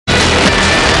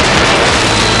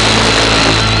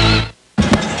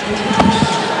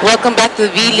welcome back to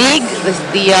the VLeague,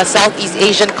 the Southeast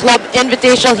Asian Club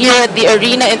Invitational here at the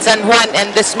arena in San Juan,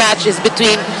 and this match is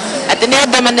between Ateneo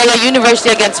de Manila University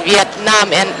against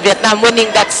Vietnam, and Vietnam winning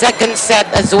that second set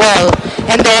as well.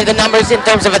 And there are the numbers in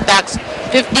terms of attacks: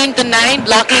 15-9,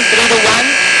 blocking 3-1,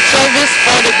 service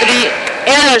 4-3,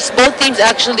 errors. Both teams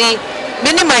actually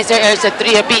minimize their errors at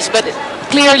 3 apiece, but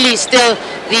clearly still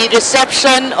the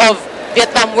reception of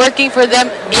Vietnam working for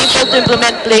them, able to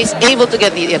implement plays, able to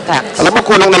get the attacks. Alam mo,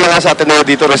 kulang na lang sa atin na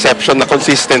dito reception na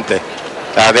consistent eh.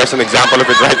 There's an example of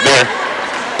it right there.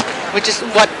 Which is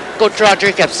what Coach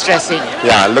Roger kept stressing.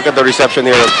 Yeah, look at the reception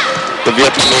here of the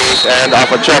Vietnamese, and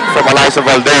off a check from Eliza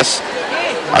Valdez.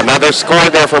 Another score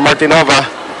there for Martinova.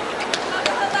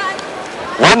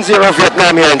 1-0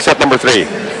 Vietnam here in set number 3.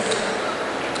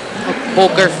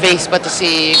 Poker face pa to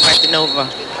si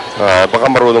Martinova. Baka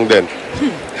marunong din.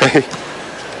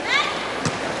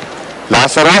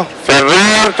 Lazaro,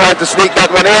 Ferrer tried to sneak that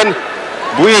one in.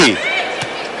 Bui,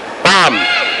 Pam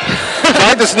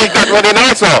tried to sneak that one in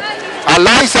also.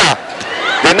 Eliza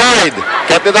denied,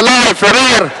 kept it alive.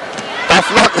 Ferrer, tough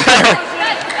luck there.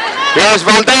 Here's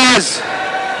Valdez.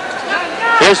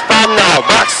 Here's Pam now,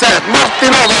 back set,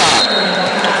 Martinova.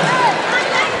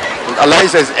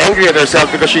 Eliza is angry at herself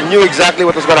because she knew exactly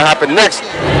what was going to happen next.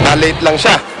 Na-late lang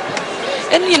siya.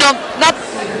 And you know,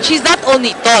 she's not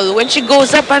only tall. When she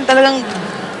goes up, talagang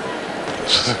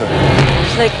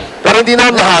she's like... Pero hindi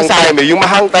na mahang time eh. Yung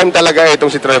mahang time talaga itong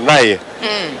si Trevnay.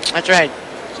 That's right.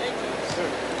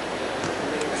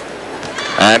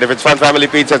 And if it's Fun Family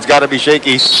Pizza, it's gotta be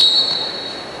shaky.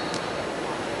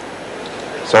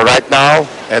 So right now,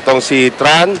 etong si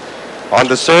Tran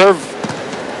on the serve.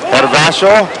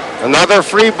 Hervasio, another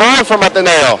free ball from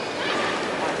Ateneo.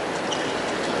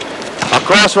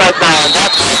 Across right now, and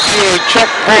that's a check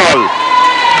ball.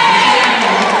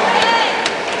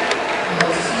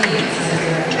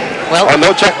 Well, oh,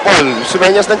 no check ball.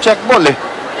 Sumenyas ng check ball eh.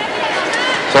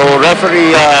 So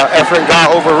referee Efren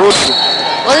Ga overruled.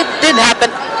 Well, it did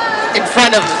happen in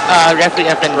front of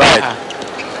referee Efren Ga. Right.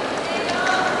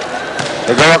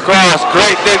 They go across.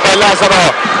 Great dig by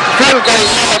Lazaro. Phil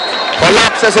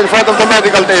collapses in front of the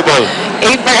medical table.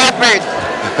 A for effort.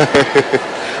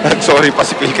 I'm sorry pa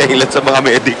si Phil Kainlet sa mga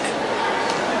medic.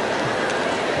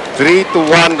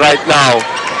 3-1 right now.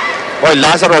 Boy,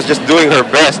 Lazaro is just doing her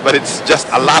best, but it's just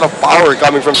a lot of power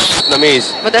coming from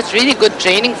Vietnamese. But that's really good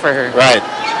training for her. Right.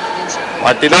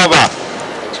 Martinova.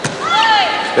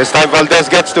 This time Valdez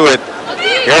gets to it.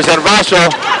 Here's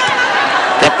Hervasio.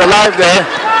 Kept alive there.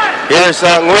 Here's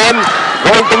Nguyen.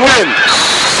 Going to win.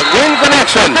 A win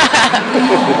connection.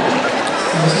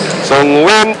 So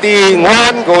Nguyen Thi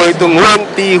Nguyen going to Nguyen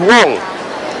Thi Huong.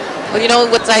 Well, you know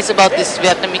what's nice about this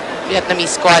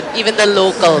Vietnamese squad? Even the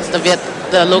locals,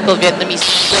 the local Vietnamese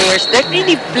players, they're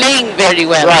really playing very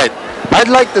well. Right.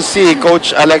 I'd like to see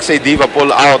Coach Alexei Diva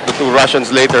pull out the 2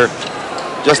 Russians later,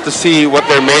 just to see what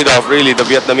they're made of, really, the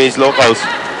Vietnamese locals.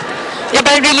 Yeah,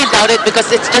 but I really doubt it because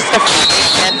it's just a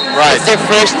first game. Right. It's their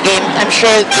first game. I'm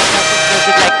sure the Russians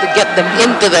would like to get them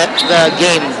into the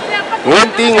game.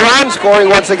 Nguyen Thi Nguyen scoring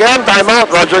once again.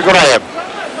 Timeout, Roger Gorayev.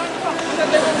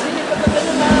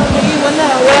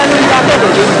 Wala nang dapat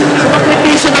eh.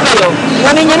 Sumakripisyo na kayo.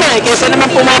 Iwanin nyo na eh. Kesa naman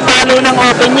pumapalo ng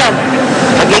open yan.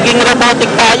 Magiging robotic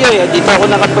tayo eh. Dito ako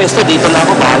nakapwesto. Dito na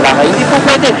ako. Bahala kayo. Hindi po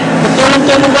pwede.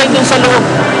 Magtulong-tulong kayo dun sa loob.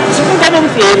 Kasi kung ganun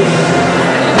feel,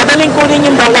 madaling kunin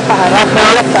yung bola pa harap.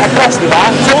 Mahalap ka atras, di ba?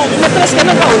 So, matras ka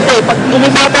na kaunti. Pag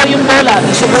umibaba yung bola,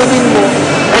 isubunin mo.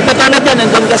 Ay, katulad yan.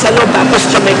 Nandun ka sa loob. Tapos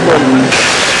siya may goal.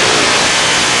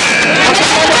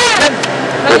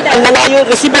 Ang malayo,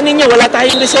 resiban ninyo, wala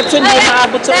tayong reception, hindi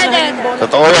maabot sa unahan yung bola.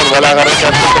 Totoo yun, wala ka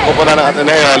reception sa pupunan ng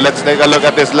Ateneo. Let's take a look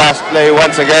at this last play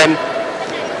once again.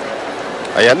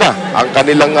 Ayan na, ang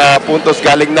kanilang puntos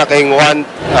galing na kay Nguyen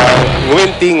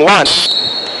Thi Nguyen.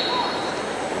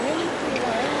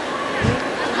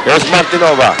 Here's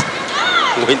Martinova.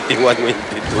 Nguyen Thi Nguyen, Nguyen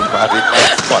Thi Nguyen, pari.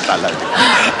 O talaga.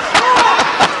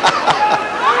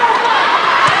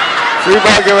 Free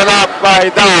ball given up by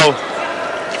Dow.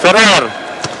 Ferrer.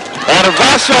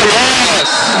 Hervasio, yes!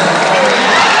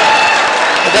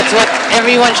 That's what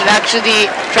everyone should actually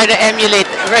try to emulate.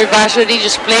 Hervasio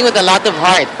just playing with a lot of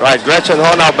heart. Right, Gretchen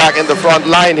Ho now back in the front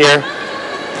line here.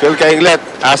 Phil Kainglet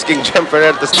asking Jem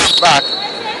Ferrer to step back.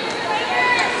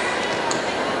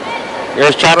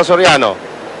 Here's Charo Soriano.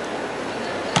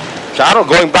 Charo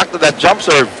going back to that jump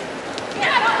serve.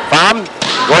 Pam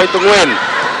going to win.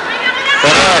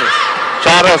 Ferrer.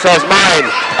 Charo says mine.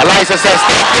 Eliza says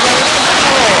thank you.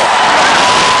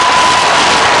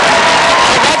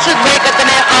 That should make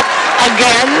Ateneo up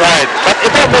again. Right. But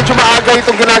ito, medyo maaga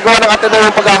itong ginagawa ng Ateneo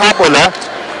yung paghahabol, ha?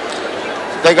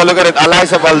 Take a look at it.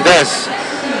 Eliza Valdez,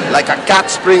 like a cat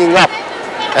springing up.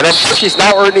 And then she's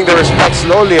now earning the respect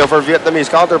slowly of her Vietnamese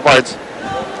counterparts.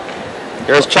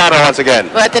 Here's Charo once again.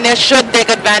 But Ateneo should take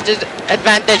advantage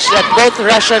that both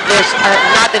Russians are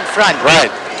not in front.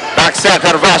 Right. Back set,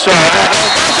 Hervasio.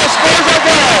 Hervasio scores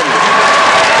again.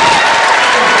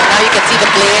 Now you can see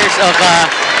the players of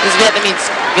this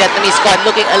Vietnamese squad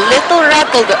looking a little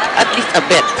rattled, at least a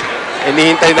bit.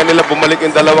 Inihintay na nila bumalik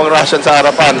yung dalawang Russian sa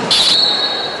harapan.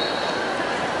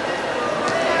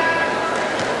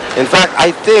 In fact,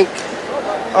 I think,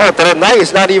 Terenay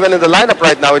is not even in the lineup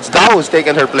right now. It's Dao who's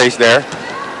taken her place there.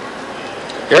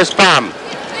 Here's Pam.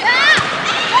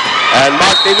 And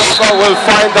Martinova will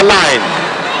find the line.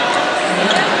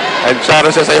 And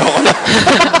Charo says, ayoko na.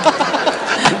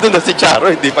 Andun na si Charo,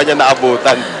 hindi pa niya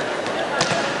naabutan.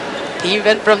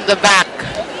 Even from the back.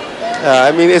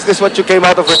 I mean, is this what you came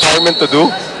out of retirement to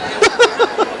do?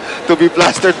 To be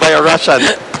plastered by a Russian?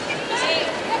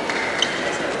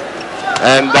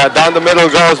 And down the middle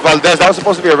goes Valdez. That was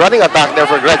supposed to be a running attack there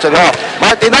for Gretchen Ho.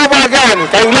 Martinova again.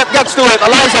 Kainglet gets to it.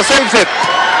 Eliza saves it.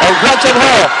 And Gretchen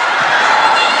Ho.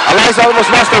 Eliza almost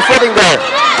lost her footing there.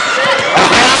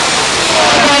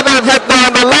 Another hit down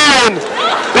the line.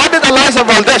 What did Eliza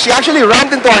Valdez? She actually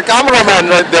ran into our cameraman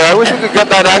right there. I wish we could get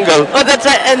that angle. Oh, that's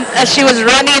right. And as she was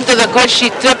running into the court, she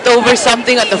tripped over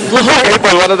something on the floor.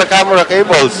 Cable, one of the camera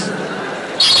cables.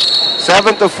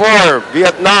 7-4,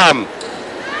 Vietnam.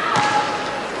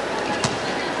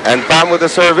 And Pam with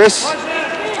the service.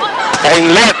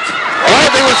 Kainglet. Oh,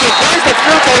 they were surprised that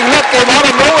Phil Kainglet came out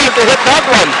of nowhere to hit that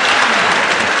one.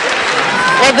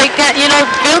 Well, they can,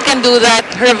 Phil can do that.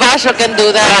 Hervasio can do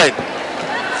that. Right.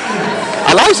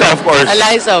 Eliza, of course.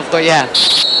 Eliza, of course, yeah.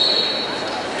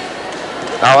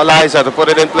 Now Eliza to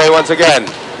put it in play once again.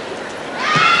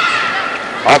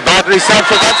 A bad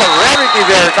reception. That's a rarity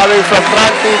there coming from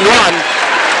Frankie Luan.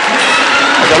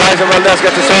 As Eliza Valdez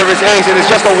gets the service ace, it is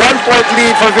just a 1-point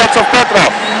lead for Vietsovpetro.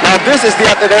 Now this is the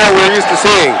Ateneo we're used to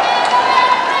seeing.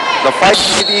 The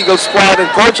Fighting Eagle squad and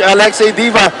coach Alexei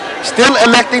Diva still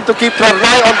electing to keep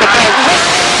Ternay on the bench.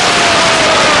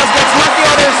 Gets lucky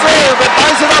on his save, but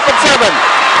ties it up at 7.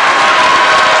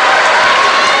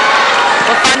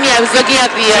 Well, funny, I was looking at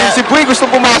the... Si Puy gusto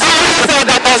pumasok.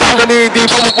 Sabi ni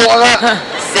Diva, umupo ka nga.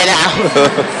 Sit down.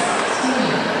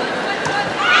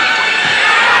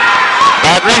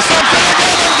 Bad reception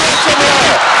again and Gretchen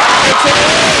Ho.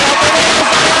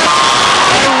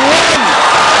 And win.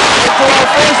 Into our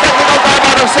first technical time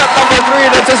out of set number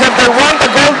 3. That's as if they won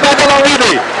the gold medal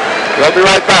already. We'll be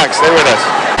right back. Stay with us.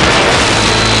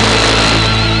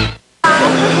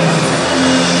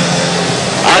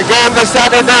 Again, this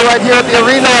Saturday right here at the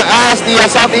arena as the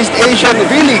Southeast Asian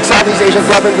VLeague Southeast Asian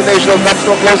Club Invitational comes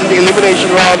to a close in the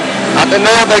elimination round.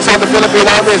 Ateneo takes on the Philippine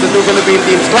Army as the two Philippine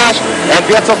teams clash. And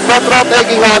Vietsovpetro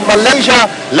taking on Malaysia.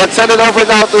 Let's send it over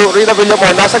now to Rina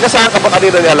Villamor. Nasa gasaan ka pa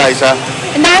kanina ni Eliza?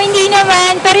 No, hindi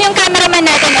naman. Pero yung cameraman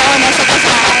natin, nasa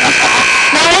gasaan.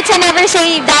 Now, it's a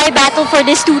never-say-die battle for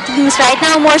these two teams right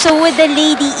now, more so with the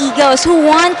Lady Eagles who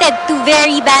wanted to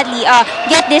very badly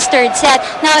get this third set.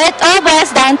 Now, it all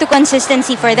boils down to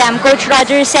consistency for them. Coach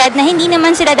Roger said na hindi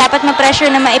naman sila dapat ma-pressure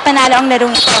na maipanalo ang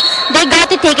larong ito. They got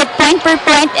to take it point per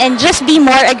point and just be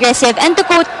more aggressive. And to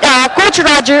quote Coach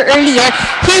Roger earlier,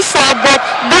 he said that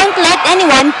don't let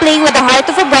anyone play with the heart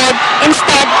of a bird.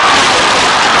 Instead,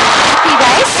 you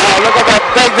guys? Oh, look at that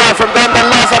take there from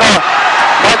Dandan Lazaro.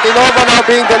 Martinova now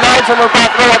being denied from her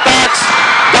back row attacks.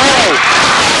 Down.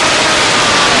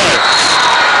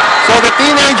 So the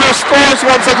teenager scores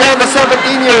once again, the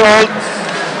 17-year-old.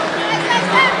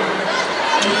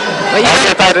 Well,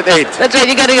 They're tied at 8. That's right.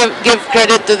 You got to give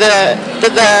credit to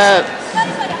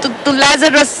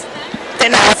Lazaro's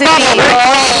tenacity.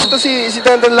 To si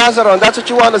Dandan Lazaro, and that's what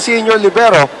you want to see in your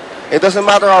libero. It doesn't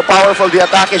matter how powerful the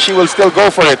attack is, she will still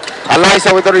go for it. Eliza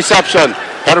with the reception.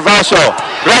 Hervasio,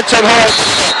 Gretchen Ho.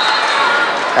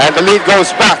 And the lead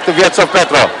goes back to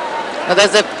Vietsovpetro. Well,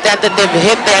 there's a tentative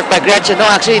hit there by Gretchen Ho.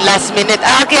 Actually, last minute.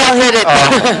 Okay, I'll hit it.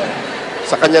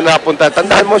 Sa kanya napunta.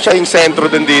 Tandaan mo siya yung sentro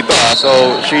din dito.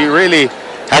 So she really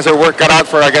has her work cut out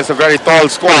for her against a very tall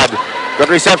squad.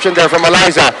 Good reception there from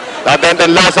Eliza. Then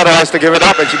Lazaro has to give it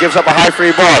up and she gives up a high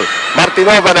free ball.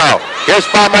 Martinova now. Here's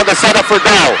Pam on the setup for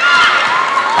Dow.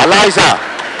 Eliza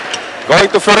going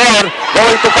to Ferrer,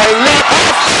 going to Kainglet.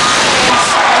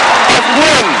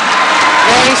 Win.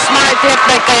 Very smart hit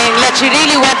by Kainglet. She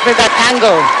really went for that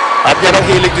angle. At yan ang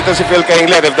hilig dito si Phil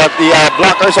Kainglet. If the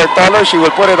blockers are taller, she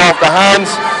will put it off the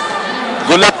hands.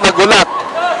 Gulat na gulat.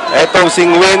 Etong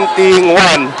Singwen Ting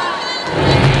Wan.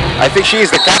 I think she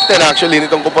is the captain actually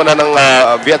nitong kupunan ng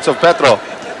Vietsovpetro.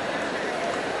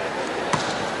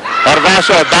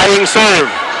 Gervasio, dying serve.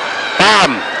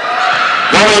 Pam.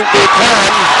 Going to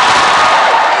Tran.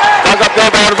 Dug up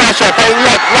there by Gervasio. Paying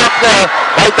left. Blocked there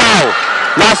by Tao.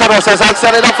 Lazaro says, I'll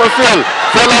set it up for Phil.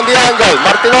 Phil on the angle.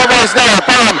 Martinova is there.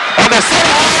 Pam on the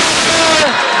center.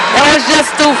 That was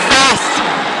just too fast.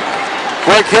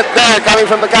 Quick hit there coming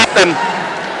from the captain.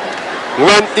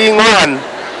 Nguyen Ting Nguyen.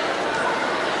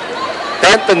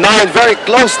 10-9. Very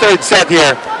close third set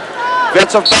here.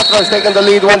 Vietsovpetro has taken the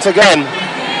lead once again.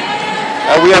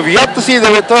 And we have yet to see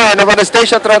the return of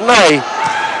Anastasia Trotnay.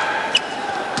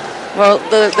 Well,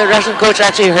 the Russian coach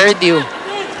actually heard you.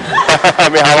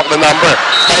 May hawak the number.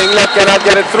 England cannot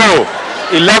get it through.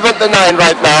 11-9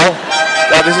 right now.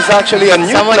 Now this is actually a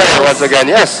new Someone player else. once again.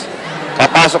 Yes.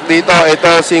 Papasok dito.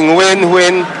 Ito si Nguyen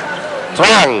Huyen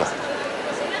Trang.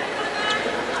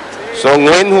 So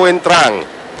Nguyen Huyen Trang.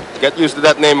 Get used to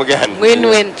that name again.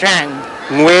 Win-win Trang.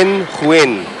 Nguyen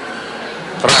Huyen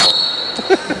Trang.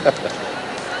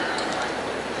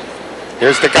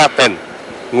 Here's the captain.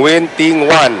 Nguyen Ting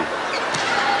Nguyen.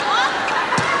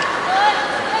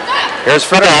 Here's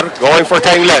Ferrer going for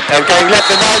Kainglet. And Kainglet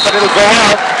denied, but it'll go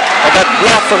out. And that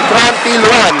block from Tran Thi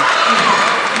Luan.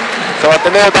 So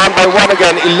Ateneo down by 1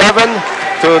 again.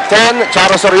 11-10.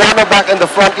 Charo Soriano back in the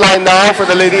front line now for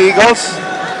the Lady Eagles.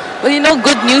 Well, you know,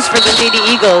 good news for the Lady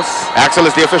Eagles. Axel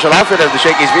is the official outfitter of the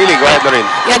Shakey's VLeague. Go ahead, Noreen.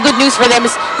 Yeah, good news for them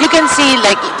is you can see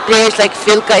like players like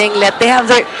Phil Kainglet, they have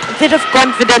their bit of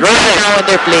confidence Right. now when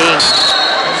they're playing.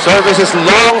 Service is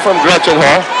long from Gretchen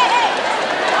Ho.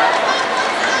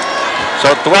 So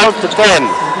 12-10.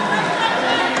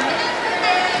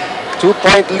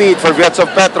 2-point lead for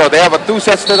Vietsovpetro. They have a 2-0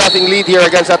 lead here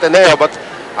against Ateneo, but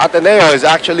Ateneo is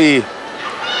actually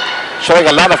showing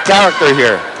a lot of character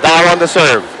here. Down on the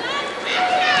serve.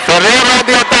 Ferreira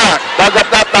the attack. Dug up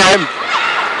that time.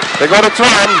 They go to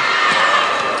Tran.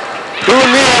 Too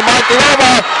near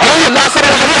Martinova. Oh, Lazaro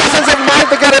has the presence of mind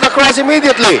to get it across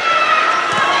immediately.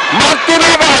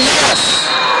 Martinova, yes!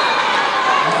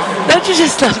 Don't you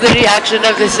just love the reaction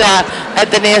of this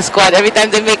Ateneo squad every time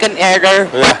they make an error,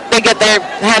 Yeah. they get their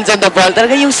hands on the ball?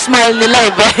 Talaga yung smile nila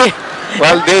iba.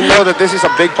 Well, they know that this is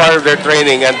a big part of their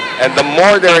training, and the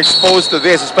more they're exposed to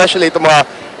this, especially to mga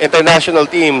international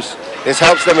teams, this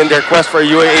helps them in their quest for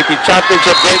UAAP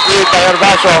Championship. Great lead by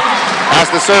Gervasio as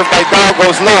the serve by Dao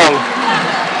goes long.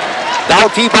 Dao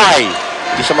tibay.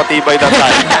 Hindi siya matibay that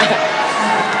time.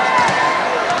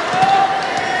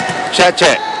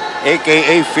 Cheche,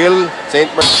 a.k.a. Phil St.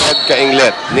 Merced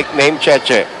Kainglet, nickname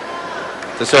Cheche.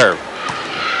 To serve.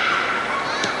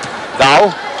 Dao.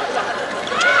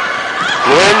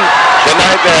 Win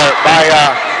denied there by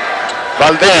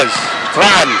Valdez.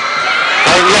 Tran.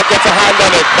 Kainglet gets a hand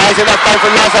on it. Buys enough time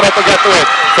for Lazaro to get to it.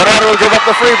 Ferrer will give up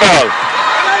the free ball.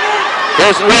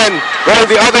 Here's Nguyen going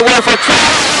the other way for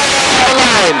Tran.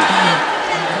 Line.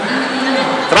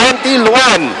 Tran Thi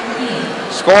Luan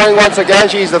scoring once again.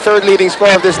 She's the third leading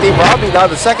scorer of this team. Probably now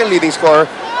the second leading scorer.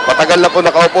 Matagal na po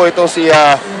nakaupo itong si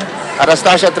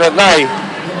Anastasia Trotnay.